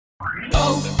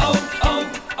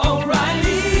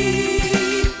O'Reilly.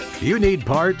 You need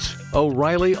parts?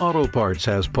 O'Reilly Auto Parts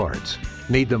has parts.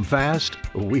 Need them fast?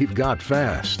 We've got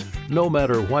fast. No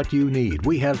matter what you need,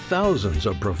 we have thousands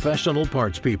of professional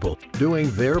parts people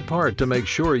doing their part to make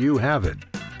sure you have it.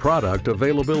 Product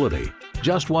availability.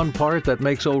 Just one part that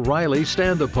makes O'Reilly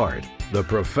stand apart. The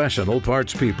professional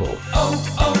parts people.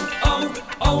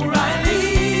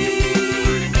 O'Reilly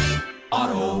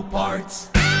Auto Parts.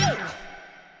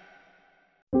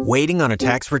 Waiting on a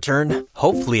tax return?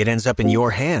 Hopefully it ends up in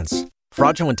your hands.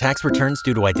 Fraudulent tax returns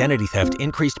due to identity theft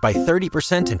increased by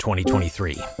 30% in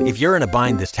 2023. If you're in a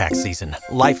bind this tax season,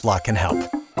 LifeLock can help.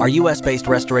 Our U.S.-based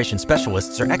restoration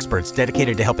specialists are experts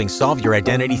dedicated to helping solve your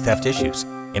identity theft issues.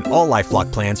 And all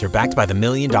LifeLock plans are backed by the $1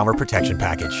 Million Protection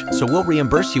Package. So we'll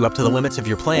reimburse you up to the limits of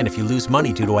your plan if you lose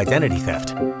money due to identity theft.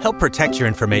 Help protect your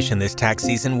information this tax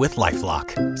season with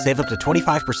LifeLock. Save up to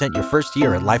 25% your first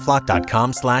year at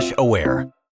LifeLock.com/aware.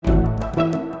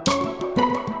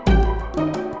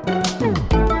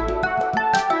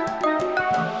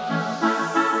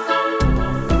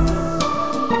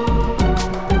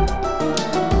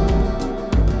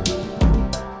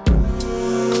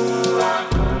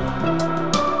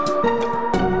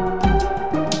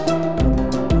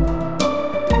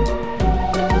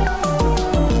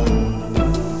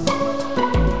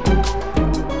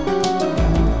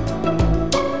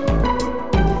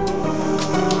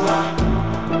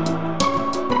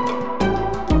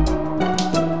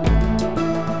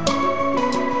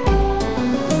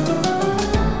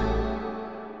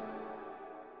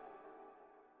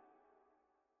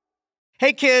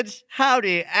 Hey kids,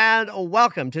 howdy, and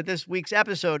welcome to this week's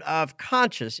episode of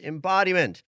Conscious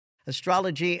Embodiment,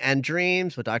 Astrology and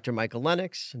Dreams with Dr. Michael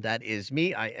Lennox. That is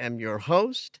me. I am your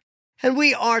host. And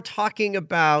we are talking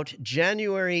about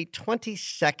January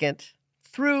 22nd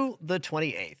through the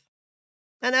 28th.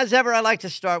 And as ever, I like to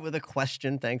start with a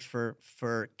question. Thanks for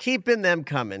keeping them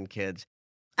coming, kids.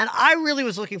 And I really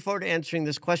was looking forward to answering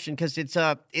this question because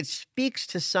it speaks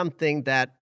to something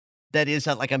that is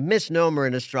like a misnomer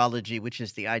in astrology, which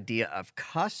is the idea of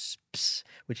cusps,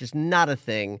 which is not a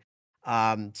thing.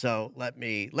 So let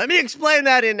me explain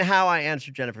that in how I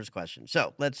answer Jennifer's question.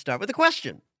 So let's start with the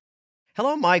question.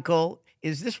 Hello, Michael.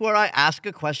 Is this where I ask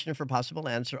a question for possible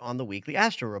answer on the weekly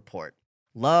Astro Report?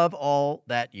 Love all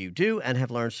that you do and have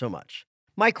learned so much.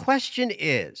 My question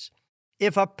is,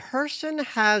 if a person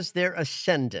has their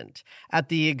ascendant at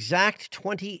the exact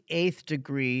 28th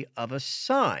degree of a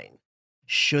sign,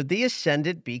 should the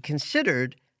ascendant be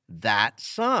considered that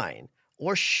sign,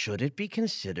 or should it be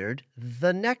considered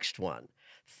the next one?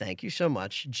 Thank you so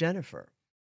much, Jennifer.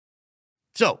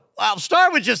 So I'll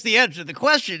start with just the answer. The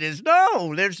question is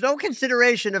no, there's no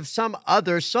consideration of some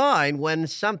other sign when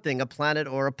something, a planet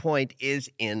or a point, is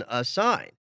in a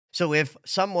sign. So if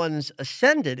someone's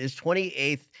ascendant is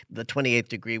 28th, the 28th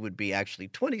degree would be actually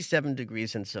 27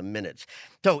 degrees and some minutes.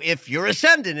 So if your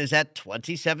ascendant is at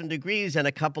 27 degrees and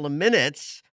a couple of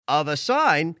minutes of a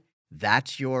sign,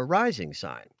 that's your rising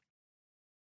sign.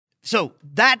 So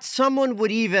that someone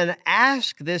would even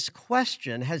ask this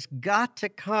question has got to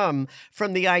come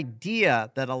from the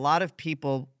idea that a lot of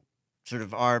people sort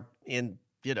of are in,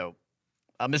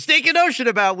 a mistaken notion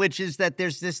about, which is that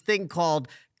there's this thing called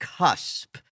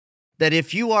cusp. That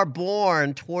if you are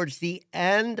born towards the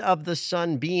end of the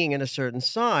sun being in a certain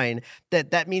sign,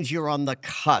 that means you're on the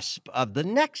cusp of the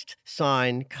next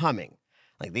sign coming.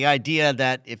 Like the idea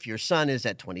that if your sun is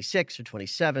at 26 or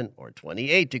 27 or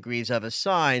 28 degrees of a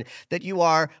sign, that you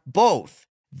are both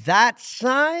that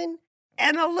sign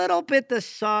and a little bit the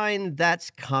sign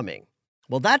that's coming.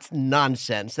 Well, that's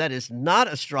nonsense. That is not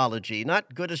astrology,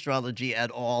 not good astrology at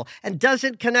all, and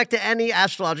doesn't connect to any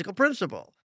astrological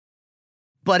principle.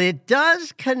 But it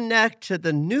does connect to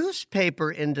the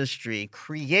newspaper industry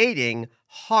creating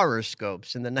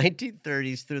horoscopes in the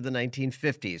 1930s through the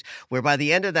 1950s, where by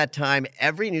the end of that time,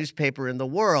 every newspaper in the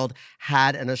world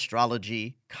had an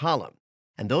astrology column.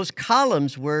 And those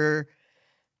columns were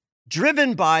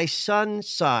driven by sun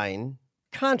sign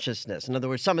consciousness. In other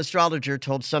words, some astrologer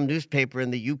told some newspaper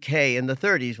in the UK in the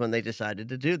 30s when they decided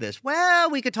to do this,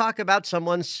 well, we could talk about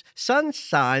someone's sun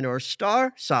sign or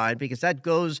star sign because that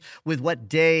goes with what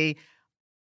day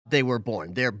they were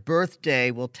born. Their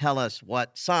birthday will tell us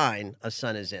what sign a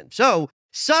sun is in. So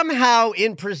somehow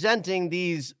in presenting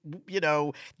these,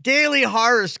 daily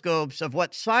horoscopes of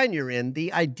what sign you're in,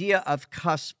 the idea of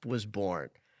cusp was born.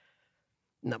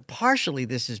 Now, partially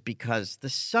this is because the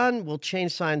sun will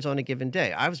change signs on a given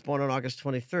day. I was born on August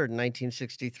 23rd,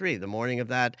 1963. The morning of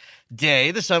that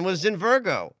day, the sun was in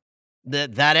Virgo.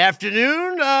 That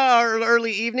afternoon, or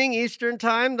early evening, Eastern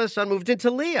time, the sun moved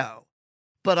into Leo.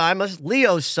 But I'm a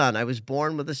Leo's sun. I was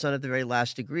born with the sun at the very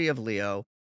last degree of Leo.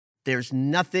 There's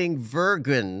nothing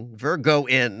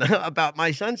Virgo-in about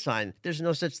my sun sign. There's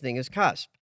no such thing as cusp.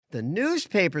 The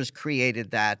newspapers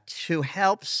created that to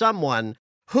help someone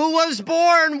who was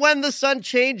born when the sun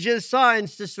changes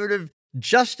signs to sort of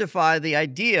justify the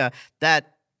idea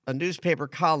that a newspaper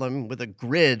column with a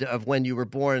grid of when you were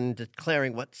born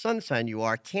declaring what sun sign you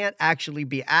are can't actually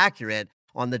be accurate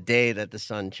on the day that the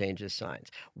sun changes signs,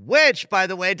 which, by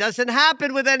the way, doesn't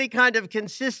happen with any kind of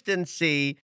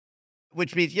consistency,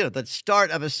 which means, the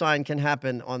start of a sign can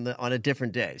happen on a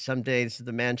different day. Some days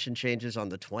the mansion changes on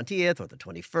the 20th or the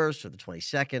 21st or the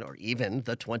 22nd or even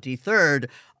the 23rd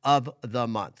of the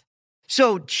month.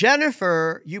 So,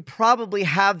 Jennifer, you probably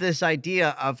have this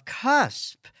idea of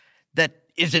cusp that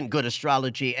isn't good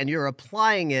astrology, and you're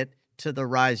applying it to the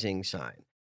rising sign.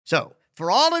 So, for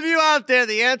all of you out there,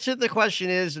 the answer to the question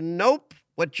is nope.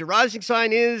 What your rising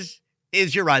sign is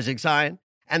your rising sign.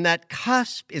 And that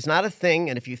cusp is not a thing.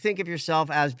 And if you think of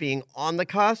yourself as being on the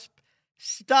cusp,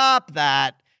 stop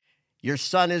that. Your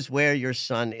sun is where your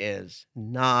sun is,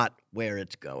 not where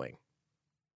it's going.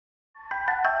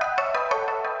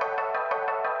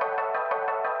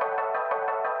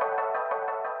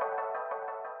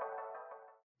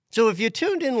 So if you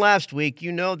tuned in last week,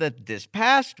 you know that this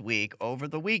past week, over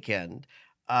the weekend,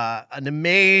 an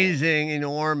amazing,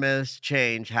 enormous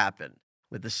change happened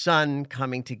with the sun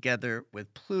coming together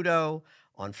with Pluto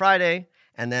on Friday,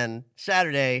 and then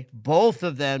Saturday, both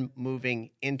of them moving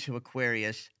into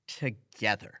Aquarius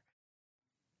together.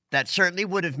 That certainly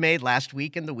would have made last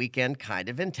week and the weekend kind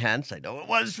of intense. I know it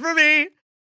was for me.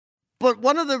 But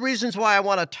one of the reasons why I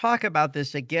want to talk about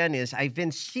this again is I've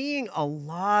been seeing a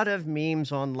lot of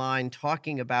memes online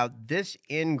talking about this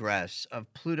ingress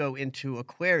of Pluto into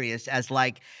Aquarius as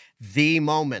like the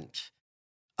moment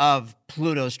of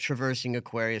Pluto's traversing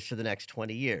Aquarius for the next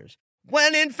 20 years.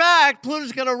 When in fact,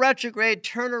 Pluto's going to retrograde,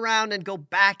 turn around, and go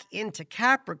back into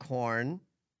Capricorn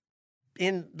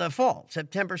in the fall.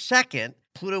 September 2nd,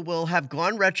 Pluto will have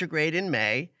gone retrograde in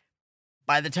May.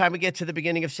 By the time we get to the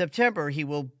beginning of September, he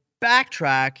will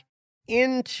backtrack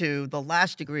into the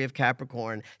last degree of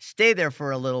Capricorn, stay there for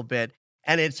a little bit,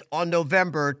 and it's on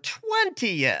November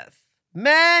 20th,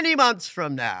 many months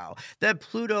from now, that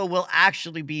Pluto will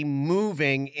actually be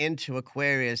moving into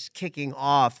Aquarius, kicking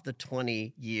off the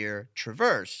 20-year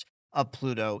traverse of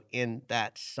Pluto in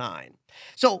that sign.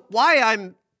 So why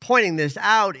I'm pointing this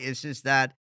out is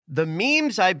that the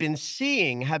memes I've been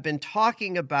seeing have been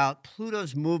talking about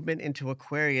Pluto's movement into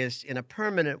Aquarius in a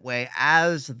permanent way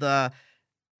as the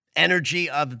energy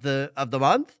of the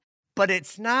month, but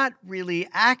it's not really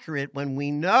accurate when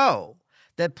we know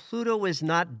that Pluto is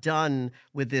not done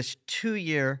with this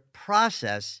 2-year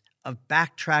process of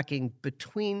backtracking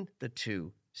between the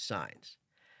two signs.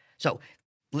 So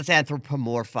let's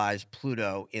anthropomorphize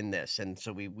Pluto in this. And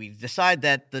so we decide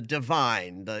that the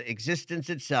divine, the existence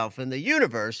itself and the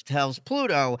universe tells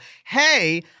Pluto,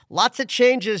 hey, lots of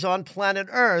changes on planet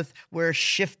Earth. We're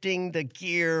shifting the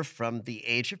gear from the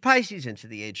age of Pisces into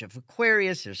the age of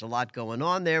Aquarius. There's a lot going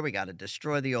on there. We got to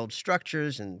destroy the old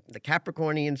structures in the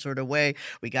Capricornian sort of way.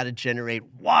 We got to generate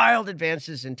wild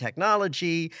advances in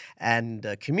technology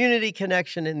and community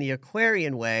connection in the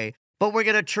Aquarian way. But we're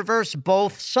going to traverse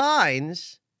both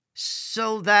signs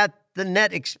so that the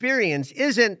net experience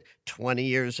isn't 20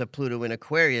 years of Pluto in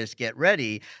Aquarius, get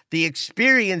ready. The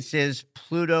experience is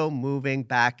Pluto moving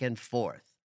back and forth.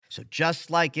 So just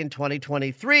like in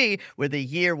 2023, where the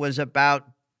year was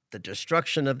about the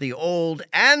destruction of the old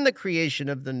and the creation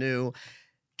of the new,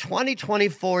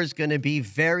 2024 is going to be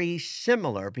very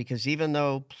similar because even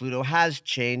though Pluto has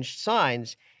changed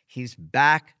signs, he's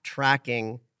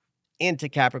backtracking into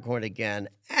Capricorn again.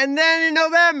 And then in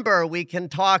November, we can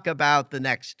talk about the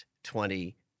next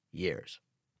 20 years.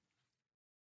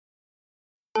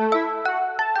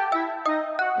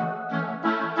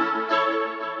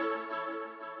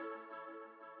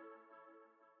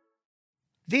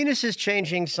 Venus is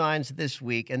changing signs this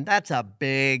week, and that's a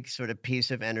big sort of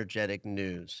piece of energetic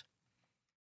news.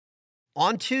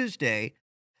 On Tuesday,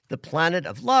 the planet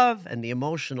of love and the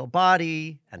emotional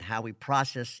body and how we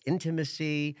process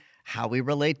intimacy, how we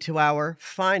relate to our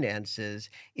finances,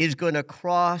 is going to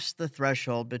cross the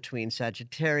threshold between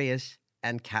Sagittarius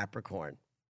and Capricorn.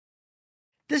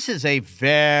 This is a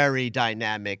very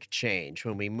dynamic change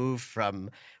when we move from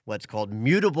what's called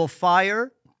mutable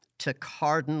fire to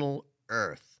cardinal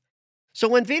earth. So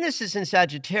when Venus is in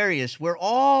Sagittarius, we're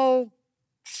all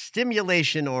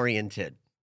stimulation-oriented.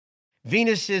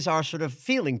 Venus is our sort of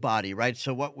feeling body, right?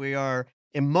 So what we are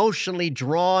emotionally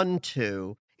drawn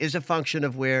to is a function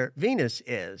of where Venus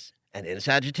is. And in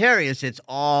Sagittarius, it's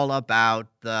all about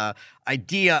the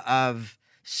idea of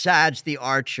Sag the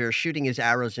archer shooting his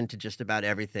arrows into just about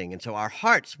everything. And so our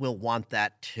hearts will want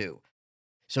that too.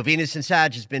 So Venus in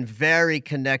Sag has been very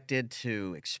connected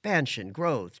to expansion,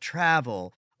 growth,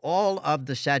 travel, all of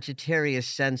the Sagittarius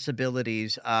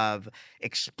sensibilities of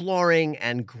exploring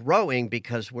and growing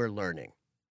because we're learning.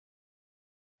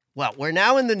 Well, we're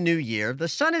now in the new year. The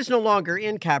sun is no longer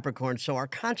in Capricorn, so our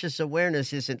conscious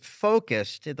awareness isn't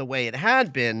focused the way it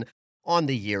had been on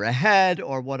the year ahead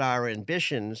or what our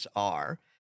ambitions are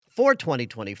for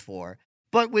 2024.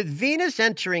 But with Venus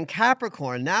entering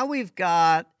Capricorn, now we've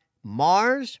got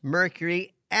Mars,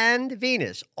 Mercury, and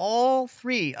Venus, all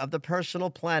three of the personal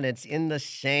planets in the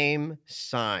same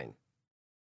sign.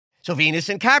 So Venus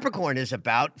in Capricorn is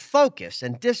about focus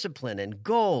and discipline and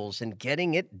goals and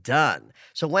getting it done.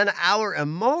 So when our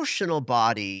emotional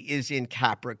body is in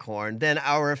Capricorn, then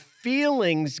our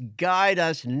feelings guide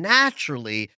us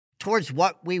naturally towards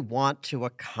what we want to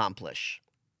accomplish.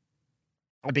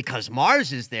 Because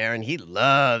Mars is there and he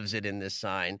loves it in this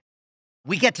sign,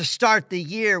 we get to start the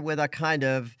year with a kind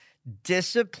of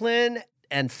discipline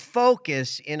and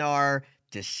focus in our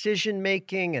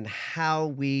decision-making and how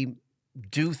we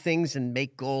do things and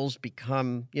make goals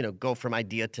become, go from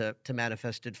idea to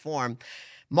manifested form.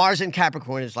 Mars in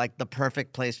Capricorn is like the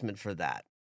perfect placement for that.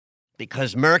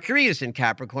 Because Mercury is in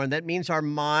Capricorn, that means our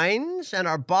minds and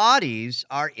our bodies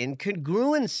are in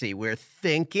congruency. We're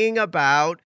thinking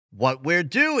about what we're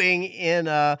doing in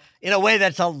a way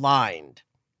that's aligned.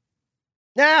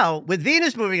 Now, with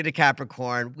Venus moving into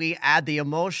Capricorn, we add the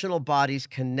emotional body's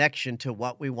connection to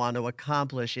what we want to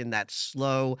accomplish in that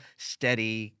slow,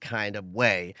 steady kind of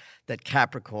way that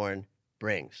Capricorn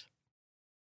brings.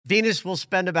 Venus will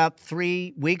spend about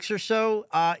 3 weeks or so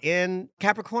in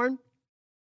Capricorn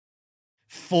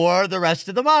for the rest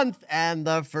of the month. And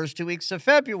the first 2 weeks of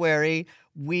February,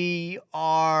 we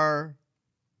are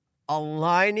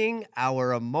aligning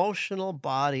our emotional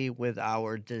body with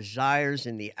our desires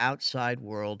in the outside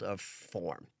world of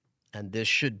form. And this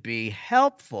should be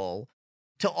helpful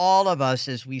to all of us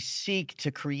as we seek to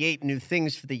create new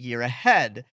things for the year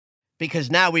ahead,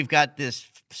 because now we've got this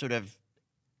sort of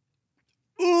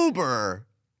uber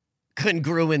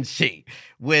congruency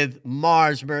with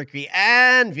Mars, Mercury,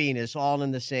 and Venus all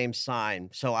in the same sign.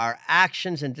 So our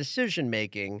actions and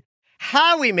decision-making,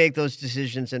 how we make those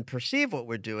decisions and perceive what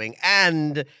we're doing,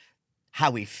 and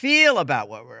how we feel about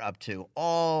what we're up to,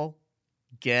 all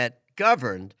get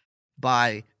governed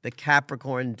by the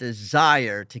Capricorn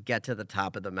desire to get to the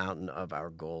top of the mountain of our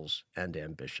goals and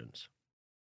ambitions.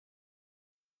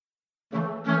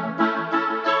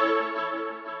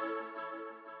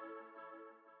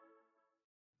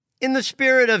 In the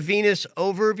spirit of Venus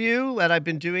overview that I've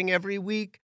been doing every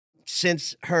week,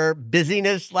 since her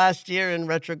busyness last year in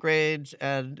retrogrades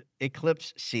and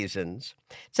eclipse seasons,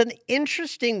 it's an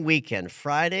interesting weekend,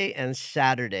 Friday and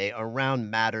Saturday, around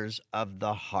matters of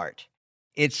the heart.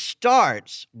 It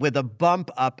starts with a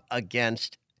bump up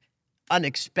against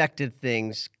unexpected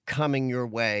things coming your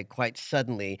way quite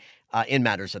suddenly in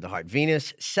matters of the heart.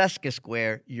 Venus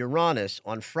sesquisquare Uranus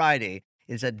on Friday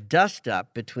is a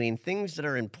dust-up between things that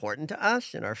are important to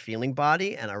us in our feeling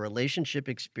body and our relationship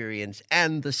experience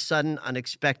and the sudden,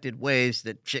 unexpected ways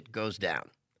that shit goes down.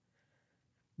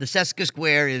 The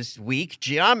sesquisquare is weak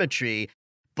geometry,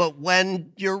 but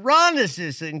when Uranus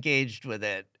is engaged with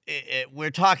it, we're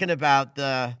talking about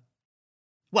the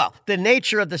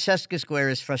nature of the sesquisquare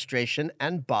is frustration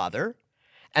and bother,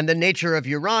 and the nature of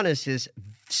Uranus is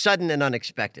sudden and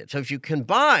unexpected. So if you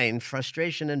combine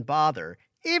frustration and bother,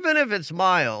 even if it's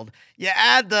mild, you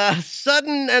add the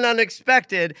sudden and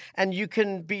unexpected, and you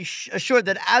can be assured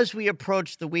that as we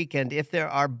approach the weekend, if there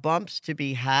are bumps to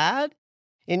be had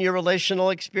in your relational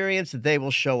experience, they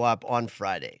will show up on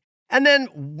Friday. And then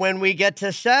when we get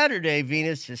to Saturday,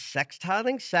 Venus is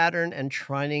sextiling Saturn and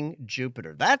trining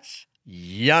Jupiter. That's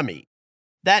yummy.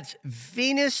 That's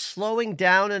Venus slowing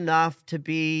down enough to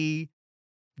be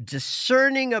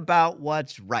discerning about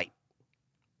what's right.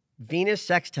 Venus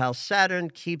sextile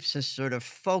Saturn keeps us sort of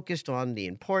focused on the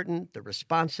important, the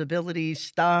responsibility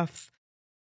stuff,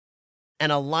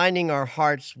 and aligning our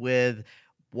hearts with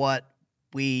what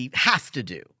we have to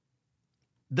do.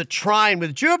 The trine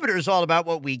with Jupiter is all about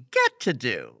what we get to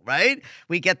do, right?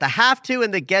 We get the have to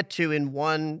and the get to in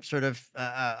one sort of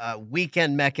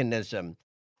weekend mechanism,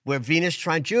 where Venus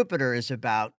trine Jupiter is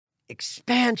about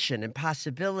expansion and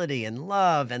possibility and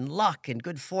love and luck and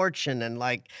good fortune and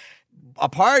like a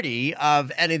party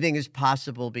of anything is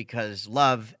possible because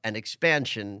love and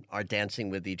expansion are dancing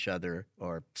with each other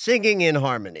or singing in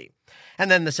harmony. And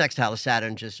then the sextile of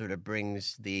Saturn just sort of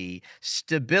brings the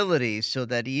stability so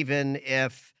that even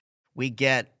if we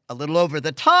get a little over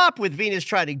the top with Venus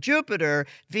trining Jupiter,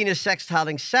 Venus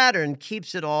sextiling Saturn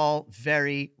keeps it all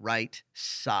very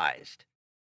right-sized.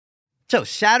 So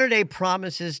Saturday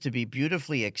promises to be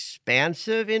beautifully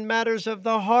expansive in matters of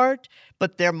the heart,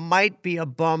 but there might be a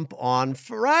bump on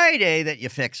Friday that you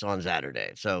fix on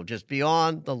Saturday. So just be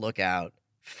on the lookout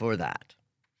for that.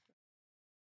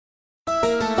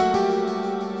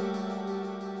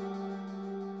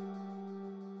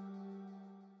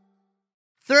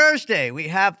 Thursday, we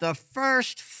have the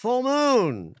first full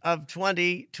moon of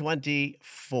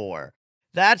 2024.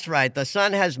 That's right. The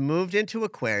sun has moved into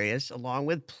Aquarius along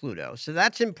with Pluto. So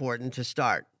that's important to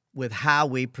start with how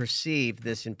we perceive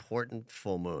this important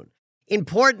full moon.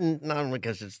 Important not only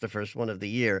because it's the first one of the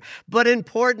year, but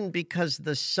important because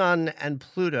the sun and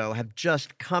Pluto have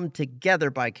just come together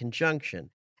by conjunction.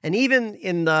 And even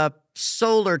in the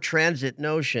solar transit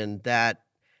notion that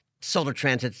solar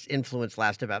transit's influence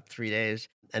lasts about 3 days,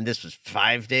 and this was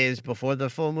 5 days before the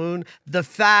full moon, the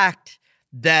fact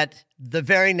that the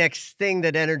very next thing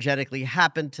that energetically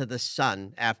happened to the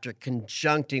sun after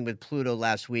conjuncting with Pluto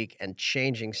last week and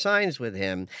changing signs with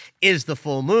him is the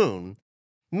full moon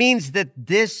means that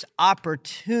this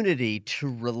opportunity to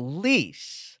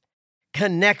release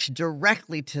connects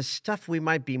directly to stuff we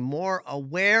might be more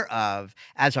aware of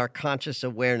as our conscious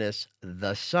awareness,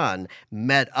 the sun,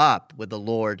 met up with the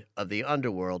Lord of the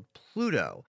underworld,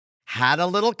 Pluto. Had a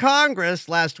little Congress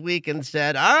last week and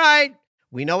said, all right,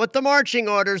 we know what the marching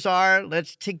orders are.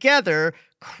 Let's together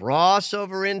cross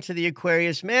over into the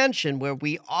Aquarius mansion where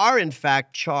we are, in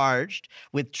fact, charged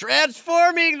with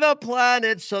transforming the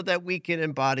planet so that we can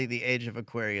embody the age of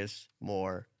Aquarius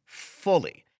more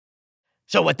fully.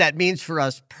 So what that means for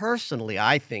us personally,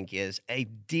 I think, is a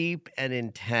deep and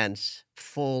intense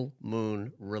full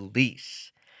moon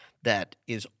release that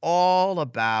is all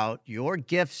about your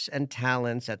gifts and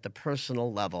talents at the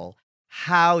personal level,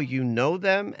 how you know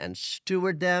them and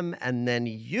steward them, and then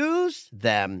use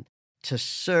them to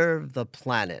serve the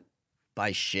planet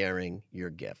by sharing your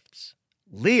gifts.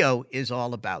 Leo is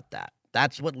all about that.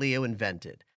 That's what Leo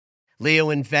invented. Leo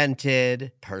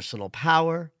invented personal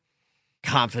power,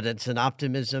 confidence and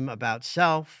optimism about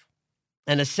self,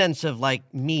 and a sense of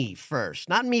like me first.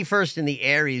 Not me first in the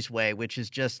Aries way, which is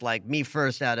just like me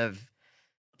first out of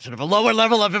sort of a lower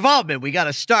level of involvement. We got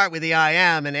to start with the I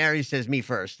am, and Aries says me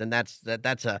first, and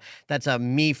that's a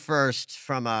me first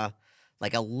from a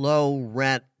low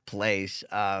rent place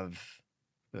of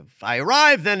if I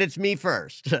arrive, then it's me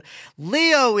first.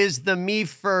 Leo is the me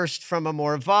first from a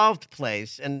more evolved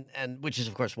place, and which is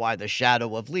of course why the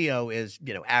shadow of Leo is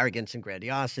arrogance and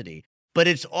grandiosity. But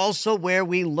it's also where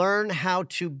we learn how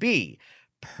to be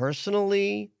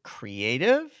personally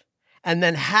creative, and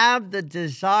then have the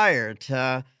desire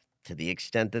to the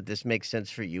extent that this makes sense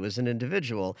for you as an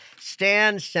individual,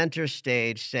 stand center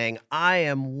stage saying, I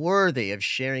am worthy of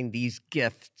sharing these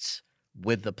gifts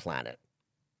with the planet.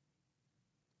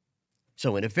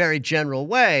 So in a very general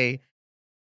way,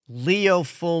 Leo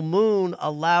full moon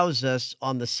allows us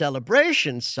on the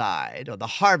celebration side, or the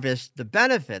harvest, the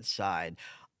benefit side,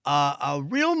 a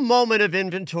real moment of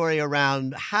inventory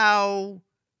around how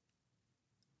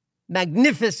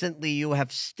magnificently you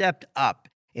have stepped up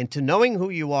into knowing who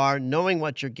you are, knowing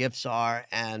what your gifts are,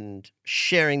 and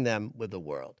sharing them with the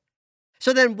world.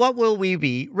 So then what will we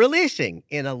be releasing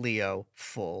in a Leo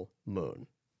full moon?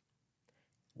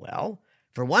 Well,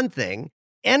 for one thing,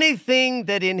 anything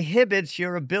that inhibits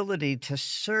your ability to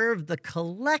serve the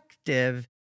collective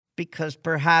because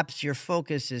perhaps your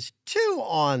focus is too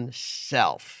on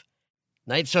self.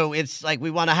 Right? So it's like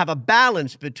we want to have a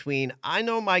balance between I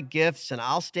know my gifts and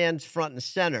I'll stand front and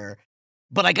center,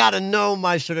 but I got to know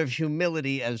my sort of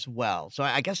humility as well. So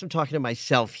I guess I'm talking to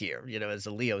myself here. As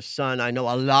a Leo sun, I know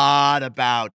a lot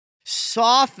about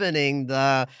softening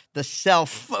the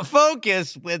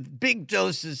self-focus with big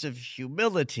doses of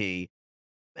humility.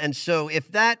 And so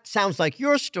if that sounds like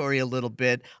your story a little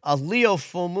bit, a Leo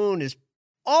full moon is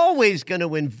always going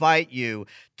to invite you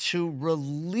to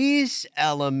release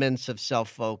elements of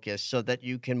self-focus so that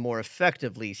you can more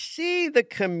effectively see the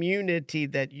community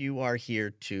that you are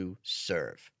here to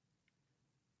serve.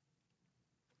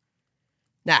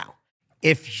 Now,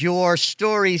 if your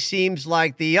story seems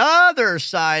like the other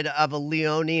side of a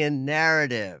Leonian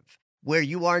narrative, where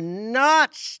you are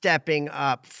not stepping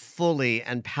up fully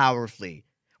and powerfully,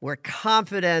 where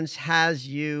confidence has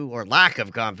you, or lack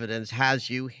of confidence has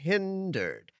you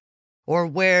hindered, or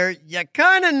where you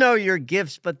kind of know your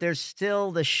gifts, but there's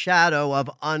still the shadow of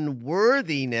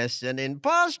unworthiness and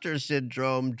imposter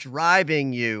syndrome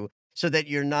driving you so that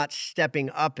you're not stepping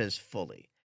up as fully.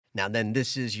 Now, then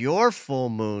this is your full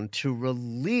moon to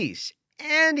release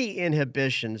any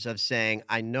inhibitions of saying,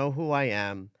 I know who I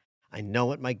am, I know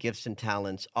what my gifts and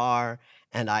talents are,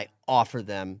 and I offer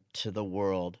them to the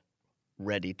world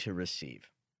ready to receive.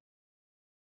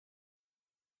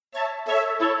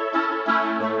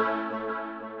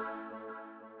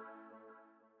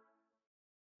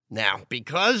 Now,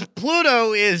 because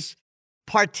Pluto is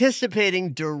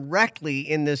participating directly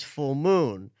in this full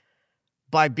moon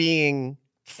by being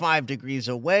 5 degrees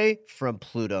away from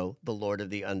Pluto, the Lord of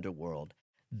the underworld,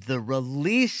 the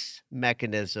release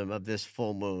mechanism of this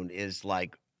full moon is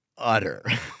like utter.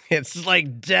 It's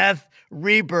like death,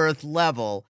 rebirth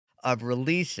level of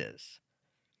releases.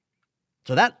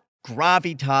 So that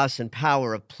gravitas and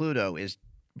power of Pluto is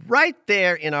right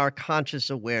there in our conscious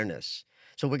awareness.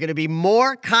 So we're going to be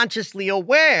more consciously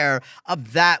aware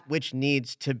of that which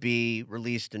needs to be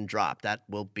released and dropped. That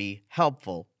will be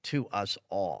helpful to us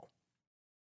all.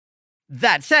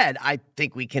 That said, I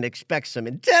think we can expect some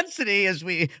intensity as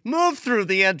we move through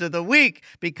the end of the week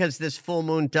because this full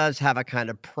moon does have a kind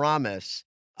of promise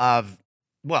of,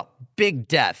 well, big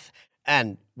death.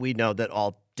 And we know that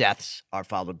all deaths are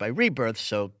followed by rebirth,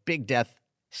 so big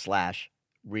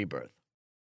death/rebirth.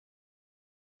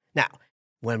 Now,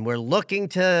 when we're looking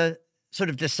to sort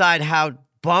of decide how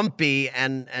bumpy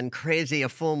and crazy a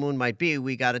full moon might be,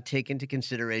 we got to take into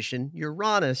consideration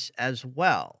Uranus as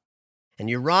well.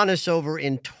 And Uranus over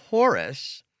in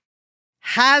Taurus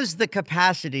has the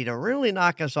capacity to really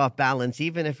knock us off balance,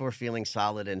 even if we're feeling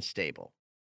solid and stable.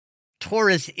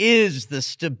 Taurus is the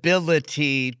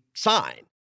stability sign.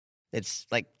 It's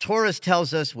like Taurus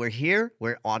tells us we're here,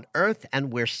 we're on Earth,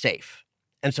 and we're safe.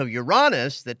 And so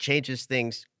Uranus, that changes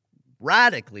things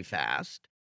radically fast,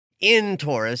 in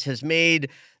Taurus has made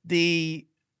the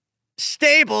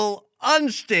stable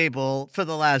unstable for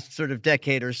the last sort of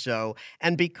decade or so.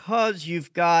 And because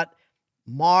you've got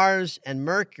Mars and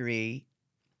Mercury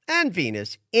and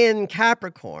Venus in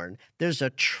Capricorn, there's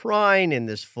a trine in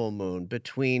this full moon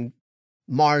between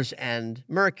Mars and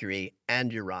Mercury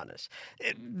and Uranus.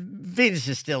 Venus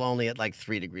is still only at like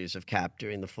 3 degrees of Cap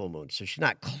during the full moon, so she's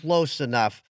not close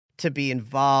enough to be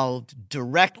involved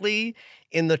directly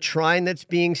in the trine that's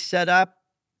being set up,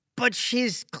 but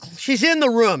she's in the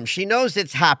room. She knows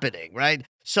it's happening, right?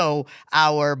 So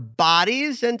our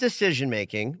bodies and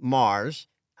decision-making, Mars,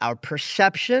 our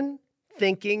perception,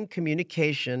 thinking,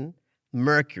 communication,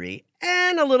 Mercury,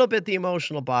 and a little bit the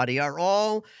emotional body are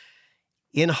all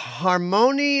in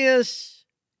harmonious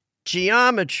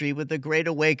geometry with the Great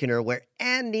Awakener where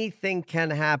anything can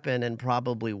happen and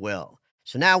probably will.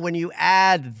 So now when you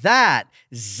add that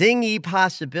zingy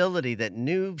possibility that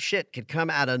new shit could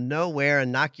come out of nowhere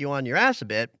and knock you on your ass a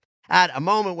bit, at a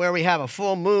moment where we have a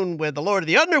full moon where the Lord of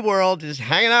the Underworld is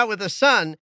hanging out with the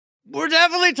sun, we're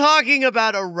definitely talking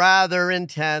about a rather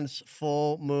intense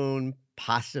full moon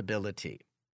possibility.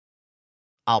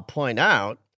 I'll point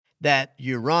out that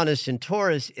Uranus in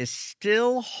Taurus is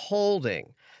still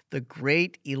holding the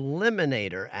great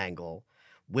eliminator angle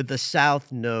with the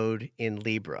South Node in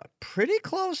Libra. Pretty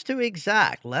close to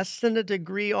exact, less than a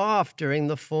degree off during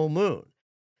the full moon.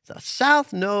 The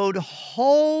South Node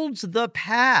holds the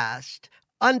past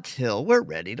until we're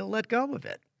ready to let go of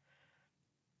it.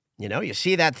 You know, you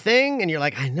see that thing and you're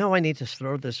like, I know I need to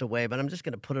throw this away, but I'm just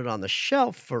going to put it on the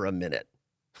shelf for a minute.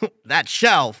 That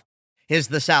shelf is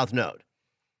the South Node.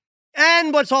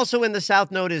 And what's also in the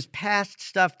South Node is past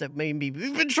stuff that maybe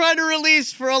we've been trying to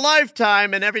release for a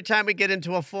lifetime. And every time we get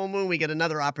into a full moon, we get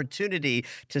another opportunity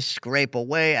to scrape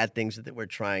away at things that we're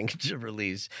trying to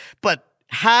release. But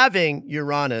having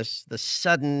Uranus, the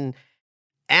sudden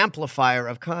amplifier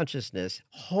of consciousness,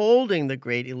 holding the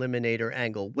great eliminator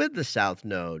angle with the South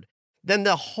Node, then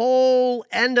the whole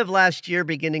end of last year,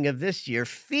 beginning of this year,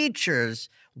 features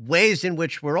ways in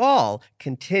which we're all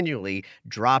continually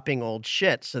dropping old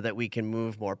shit so that we can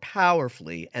move more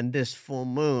powerfully. And this full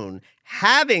moon,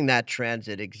 having that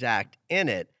transit exact in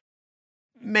it,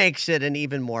 makes it an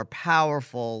even more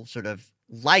powerful sort of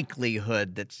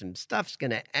likelihood that some stuff's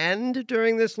going to end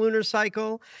during this lunar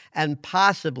cycle, and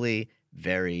possibly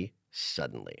very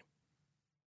suddenly.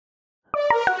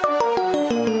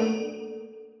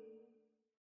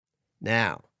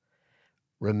 Now,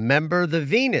 remember the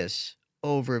Venus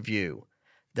overview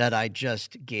that I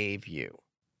just gave you,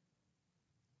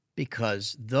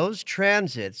 because those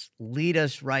transits lead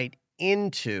us right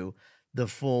into the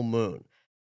full moon.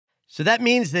 So that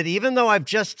means that even though I've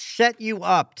just set you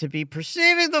up to be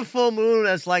perceiving the full moon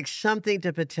as like something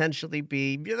to potentially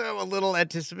be, a little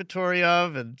anticipatory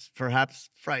of and perhaps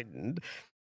frightened,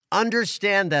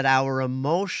 understand that our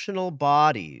emotional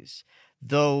bodies,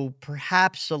 though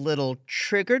perhaps a little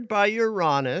triggered by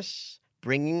Uranus,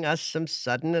 bringing us some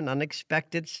sudden and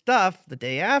unexpected stuff the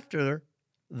day after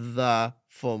the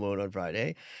full moon on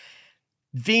Friday,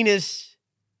 Venus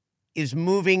is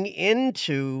moving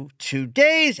into 2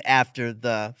 days after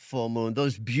the full moon,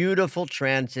 those beautiful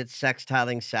transits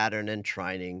sextiling Saturn and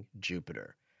trining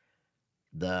Jupiter.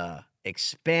 The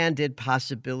expanded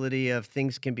possibility of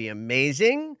things can be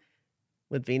amazing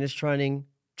with Venus trining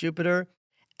Jupiter.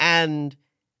 And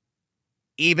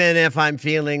even if I'm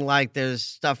feeling like there's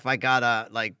stuff I gotta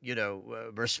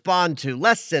respond to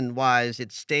lesson-wise,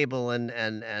 it's stable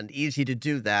and easy to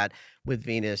do that with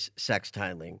Venus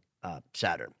sextiling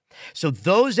Saturn. So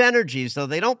those energies, though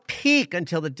they don't peak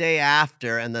until the day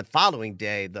after and the following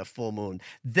day, the full moon,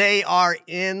 they are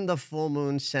in the full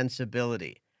moon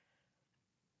sensibility.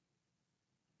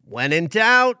 When in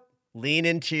doubt, lean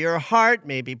into your heart,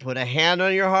 maybe put a hand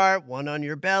on your heart, one on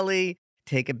your belly,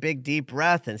 take a big deep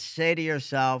breath and say to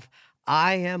yourself,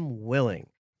 I am willing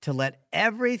to let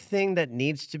everything that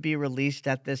needs to be released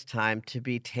at this time to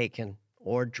be taken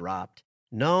or dropped,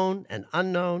 known and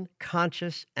unknown,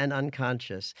 conscious and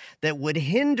unconscious, that would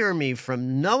hinder me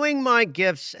from knowing my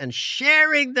gifts and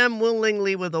sharing them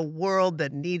willingly with a world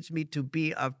that needs me to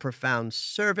be of profound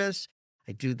service.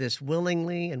 I do this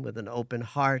willingly and with an open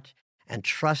heart and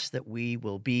trust that we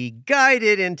will be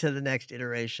guided into the next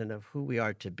iteration of who we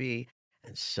are to be.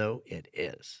 And so it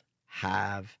is.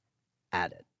 Have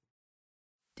at it.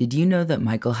 Did you know that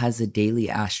Michael has a daily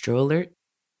astro alert?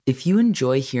 If you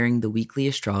enjoy hearing the weekly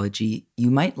astrology,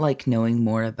 you might like knowing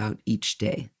more about each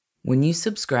day. When you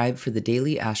subscribe for the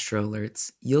daily astro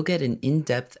alerts, you'll get an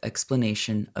in-depth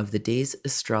explanation of the day's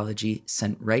astrology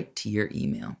sent right to your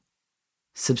email.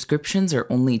 Subscriptions are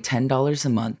only $10 a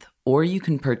month, or you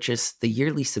can purchase the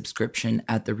yearly subscription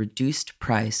at the reduced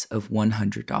price of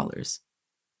 $100.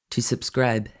 To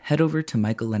subscribe, head over to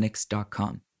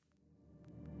michaellennox.com.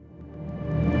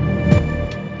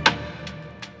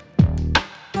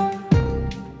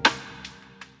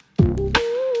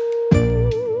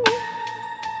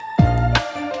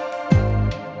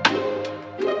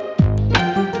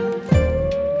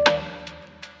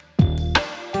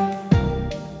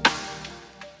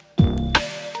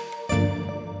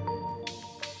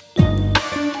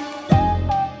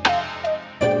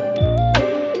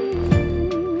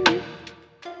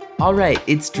 All right,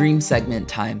 it's dream segment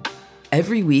time.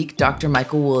 Every week, Dr.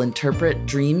 Michael will interpret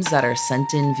dreams that are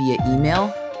sent in via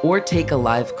email or take a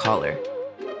live caller.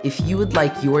 If you would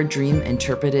like your dream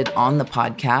interpreted on the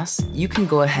podcast, you can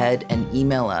go ahead and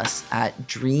email us at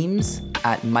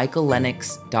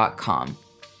dreams@michaellennox.com.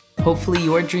 Hopefully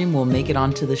your dream will make it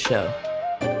onto the show.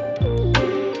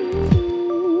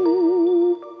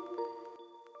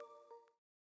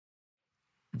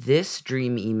 This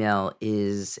dream email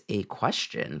is a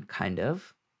question, kind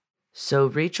of. So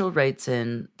Rachel writes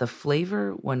in, the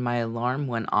flavor when my alarm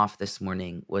went off this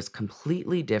morning was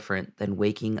completely different than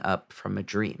waking up from a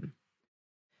dream.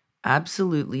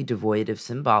 Absolutely devoid of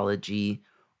symbology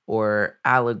or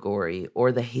allegory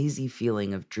or the hazy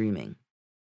feeling of dreaming.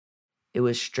 It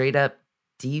was straight up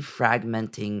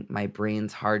defragmenting my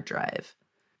brain's hard drive.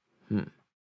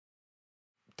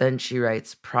 Then she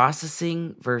writes,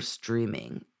 processing versus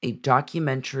dreaming, a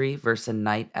documentary versus a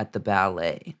night at the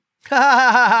ballet.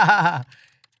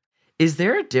 Is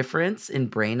there a difference in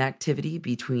brain activity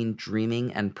between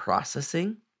dreaming and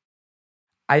processing?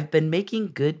 I've been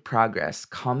making good progress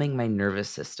calming my nervous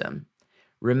system.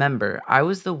 Remember, I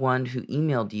was the one who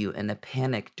emailed you in a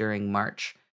panic during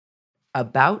March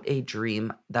about a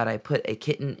dream that I put a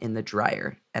kitten in the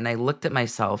dryer, and I looked at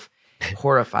myself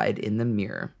horrified in the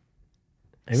mirror.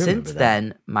 Since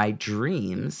then, my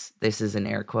dreams, this is in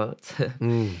air quotes,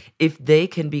 if they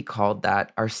can be called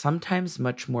that, are sometimes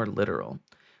much more literal,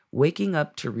 waking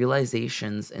up to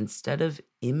realizations instead of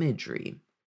imagery.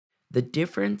 The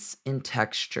difference in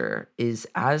texture is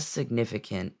as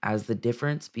significant as the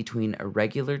difference between a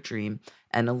regular dream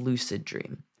and a lucid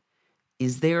dream.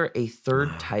 Is there a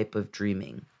third type of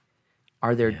dreaming?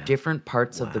 Are there different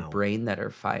parts of the brain that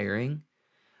are firing?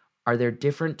 Are there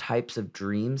different types of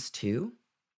dreams too?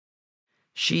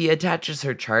 She attaches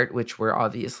her chart, which we're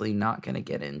obviously not going to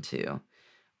get into.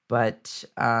 But,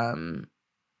 then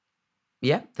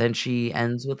she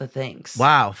ends with a thanks.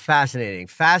 Wow, fascinating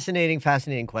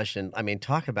question. I mean,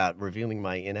 talk about revealing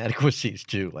my inadequacies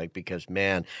too, because,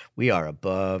 man, we are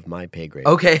above my pay grade.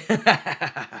 Okay.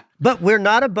 But we're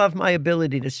not above my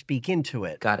ability to speak into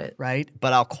it. Got it. Right?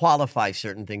 But I'll qualify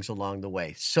certain things along the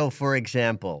way. So, for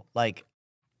example, like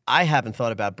I haven't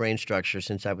thought about brain structure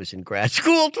since I was in grad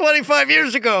school 25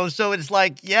 years ago. So it's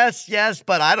like, yes,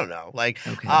 but I don't know. Like,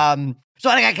 Okay. so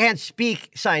I can't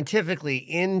speak scientifically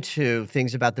into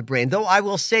things about the brain. Though I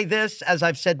will say this, as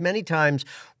I've said many times,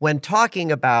 when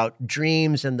talking about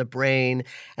dreams and the brain,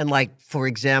 and like, for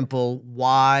example,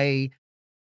 why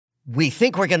we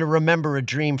think we're going to remember a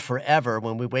dream forever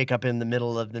when we wake up in the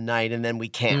middle of the night and then we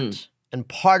can't. And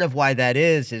part of why that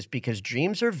is because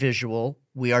dreams are visual.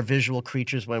 We are visual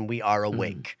creatures when we are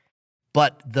awake.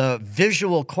 But the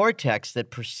visual cortex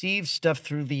that perceives stuff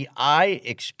through the eye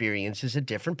experience is a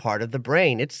different part of the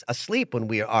brain. It's asleep when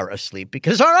we are asleep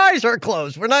because our eyes are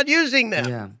closed. We're not using them.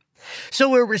 Yeah. So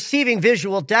we're receiving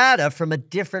visual data from a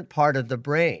different part of the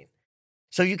brain.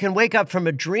 So you can wake up from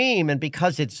a dream, and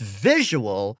because it's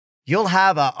visual, you'll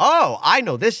have I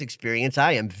know this experience.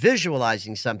 I am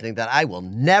visualizing something that I will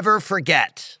never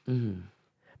forget.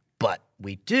 But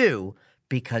we do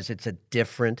because it's a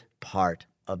different part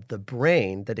of the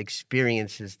brain that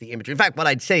experiences the imagery. In fact, what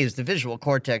I'd say is the visual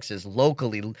cortex is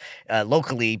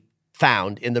locally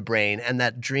found in the brain, and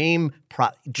that dream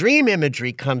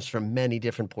imagery comes from many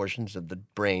different portions of the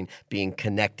brain being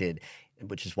connected,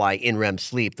 which is why in REM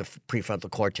sleep, the prefrontal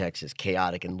cortex is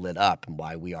chaotic and lit up, and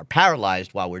why we are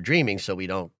paralyzed while we're dreaming so we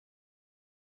don't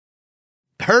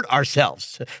hurt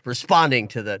ourselves responding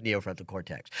to the neofrontal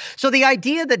cortex. So the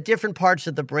idea that different parts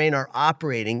of the brain are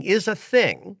operating is a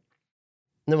thing.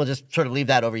 And then we'll just sort of leave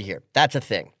that over here. That's a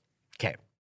thing. Okay.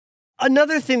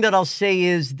 Another thing that I'll say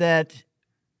is that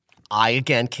I,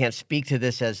 again, can't speak to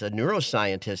this as a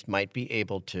neuroscientist might be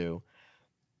able to.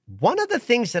 One of the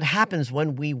things that happens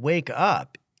when we wake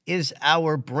up is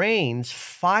our brains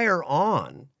fire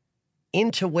on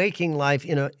into waking life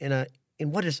in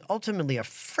what is ultimately a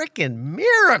freaking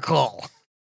miracle.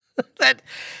 that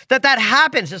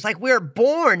happens. It's like we're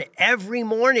born every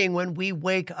morning when we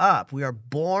wake up. We are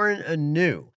born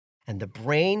anew. And the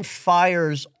brain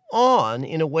fires on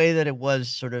in a way that it was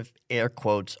sort of, air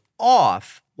quotes,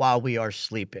 off while we are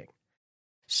sleeping.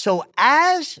 So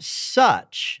as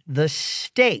such, the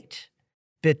state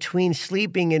between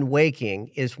sleeping and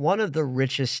waking is one of the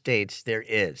richest states there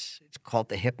is. It's called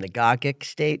the hypnagogic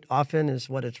state, often is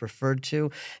what it's referred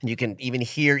to. And you can even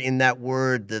hear in that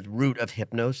word the root of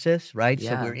hypnosis, right?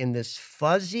 Yeah. So we're in this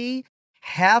fuzzy,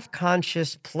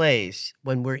 half-conscious place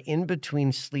when we're in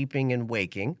between sleeping and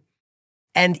waking.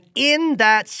 And in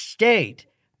that state,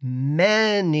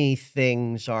 many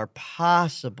things are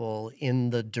possible in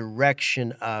the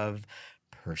direction of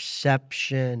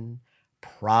perception,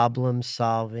 problem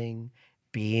solving,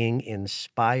 being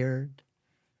inspired.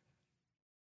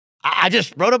 I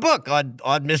just wrote a book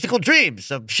on mystical dreams.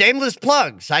 So shameless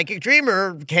plug. Psychic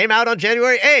Dreamer came out on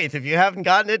January 8th. If you haven't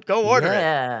gotten it, go order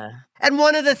it. And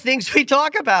one of the things we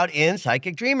talk about in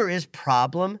Psychic Dreamer is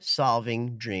problem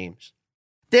solving dreams.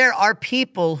 There are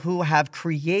people who have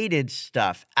created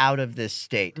stuff out of this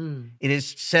state. It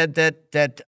is said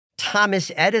that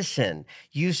Thomas Edison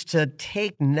used to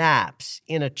take naps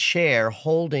in a chair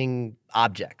holding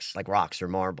objects like rocks or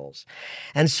marbles.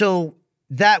 And so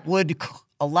that would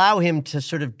allow him to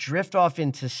sort of drift off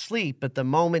into sleep. But the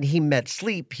moment he met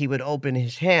sleep, he would open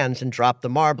his hands and drop the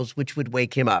marbles, which would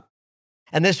wake him up.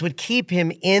 And this would keep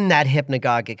him in that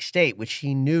hypnagogic state, which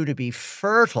he knew to be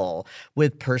fertile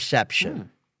with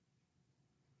perception.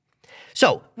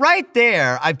 So right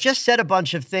there, I've just said a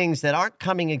bunch of things that aren't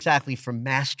coming exactly from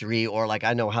mastery or like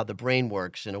I know how the brain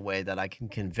works in a way that I can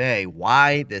convey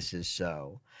why this is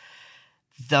so.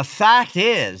 The fact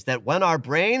is that when our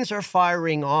brains are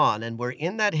firing on and we're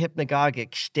in that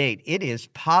hypnagogic state, it is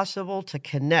possible to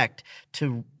connect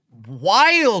to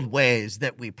wild ways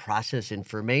that we process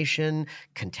information,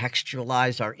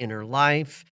 contextualize our inner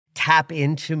life, tap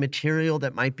into material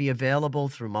that might be available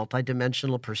through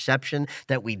multidimensional perception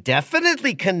that we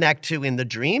definitely connect to in the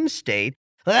dream state.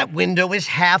 That window is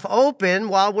half open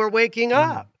while we're waking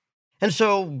up. And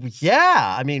so,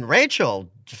 yeah, I mean, Rachel,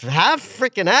 have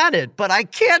freaking at it, but I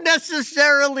can't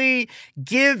necessarily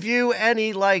give you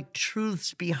any like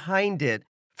truths behind it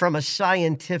from a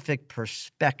scientific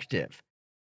perspective.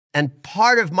 And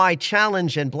part of my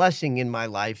challenge and blessing in my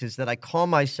life is that I call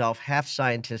myself half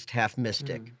scientist, half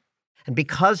mystic. And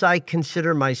because I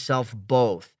consider myself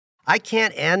both, I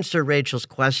can't answer Rachel's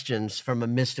questions from a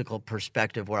mystical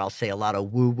perspective where I'll say a lot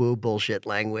of woo-woo bullshit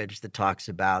language that talks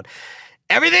about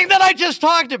everything that I just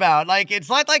talked about. Like, it's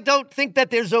not like don't think that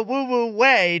there's a woo-woo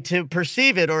way to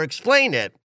perceive it or explain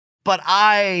it, but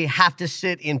I have to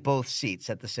sit in both seats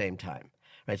at the same time,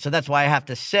 right? So that's why I have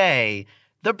to say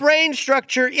The brain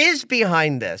structure is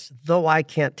behind this, though I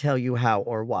can't tell you how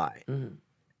or why. Mm.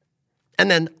 And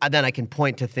then I can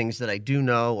point to things that I do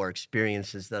know or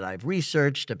experiences that I've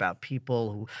researched about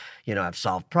people who, have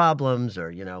solved problems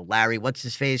or, Larry, what's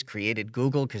his face, created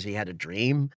Google because he had a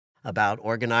dream about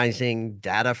organizing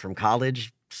data from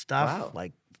college stuff. Wow.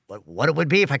 Like what it would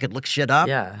be if I could look shit up.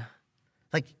 Yeah.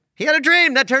 Like he had a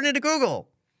dream that turned into Google.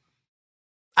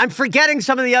 I'm forgetting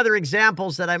some of the other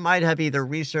examples that I might have either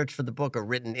researched for the book or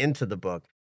written into the book.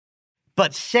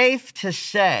 But safe to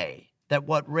say that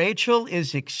what Rachel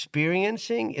is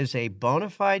experiencing is a bona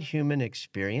fide human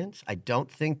experience. I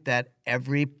don't think that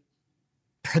every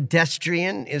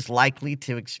pedestrian is likely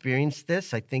to experience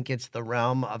this. I think it's the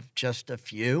realm of just a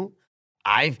few.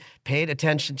 I've paid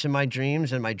attention to my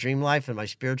dreams and my dream life and my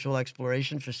spiritual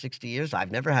exploration for 60 years.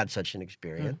 I've never had such an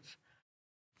experience.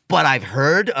 But I've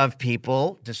heard of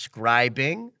people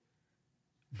describing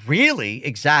really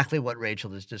exactly what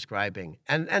Rachel is describing.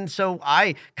 And so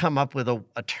I come up with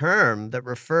a term that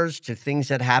refers to things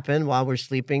that happen while we're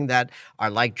sleeping that are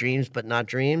like dreams but not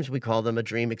dreams. We call them a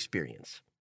dream experience.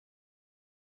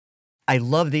 I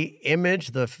love the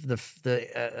image, the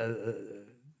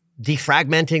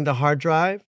defragmenting the hard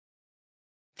drive.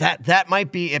 That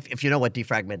might be, if you know what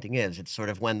defragmenting is, it's sort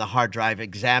of when the hard drive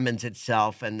examines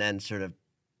itself and then sort of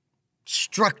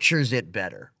structures it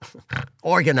better,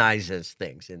 organizes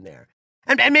things in there.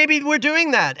 And maybe we're doing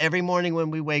that every morning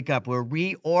when we wake up. We're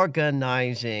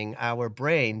reorganizing our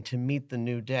brain to meet the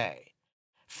new day.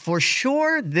 For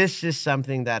sure, this is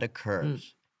something that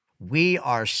occurs. We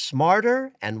are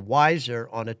smarter and wiser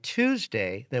on a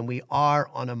Tuesday than we are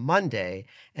on a Monday,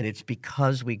 and it's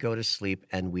because we go to sleep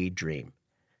and we dream.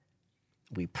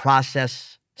 We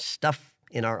process stuff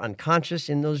in our unconscious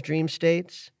in those dream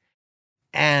states.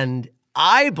 And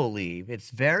I believe it's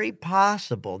very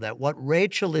possible that what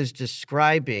Rachel is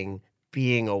describing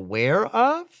being aware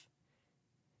of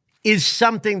is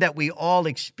something that we all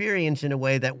experience in a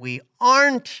way that we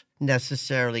aren't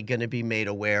necessarily going to be made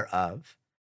aware of,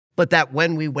 but that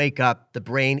when we wake up, the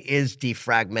brain is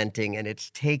defragmenting and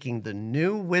it's taking the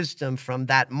new wisdom from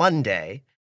that Monday,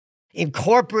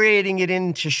 incorporating it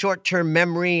into short-term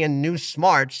memory and new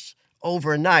smarts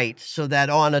overnight so that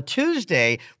on a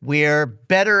Tuesday, we're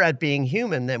better at being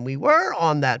human than we were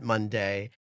on that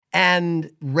Monday. And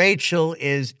Rachel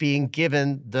is being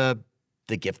given the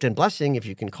gift and blessing, if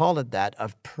you can call it that,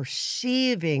 of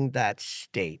perceiving that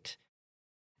state.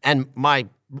 And my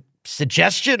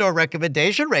suggestion or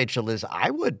recommendation, Rachel, is I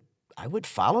would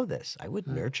follow this. I would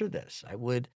nurture this. I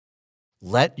would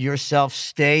let yourself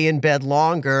stay in bed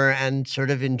longer and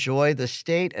sort of enjoy the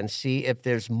state and see if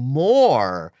there's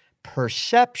more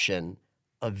perception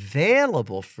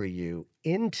available for you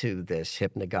into this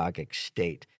hypnagogic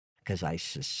state, because I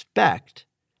suspect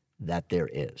that there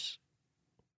is.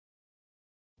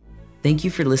 Thank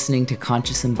you for listening to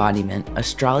Conscious Embodiment,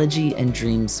 Astrology and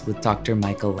Dreams with Dr.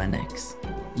 Michael Lennox.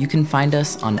 You can find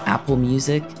us on Apple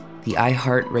Music, the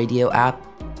iHeartRadio app,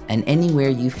 and anywhere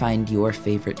you find your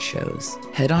favorite shows.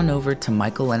 Head on over to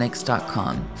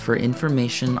michaellennox.com for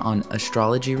information on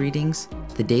astrology readings,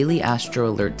 the daily Astro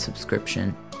Alert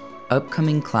subscription,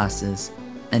 upcoming classes,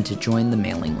 and to join the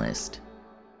mailing list.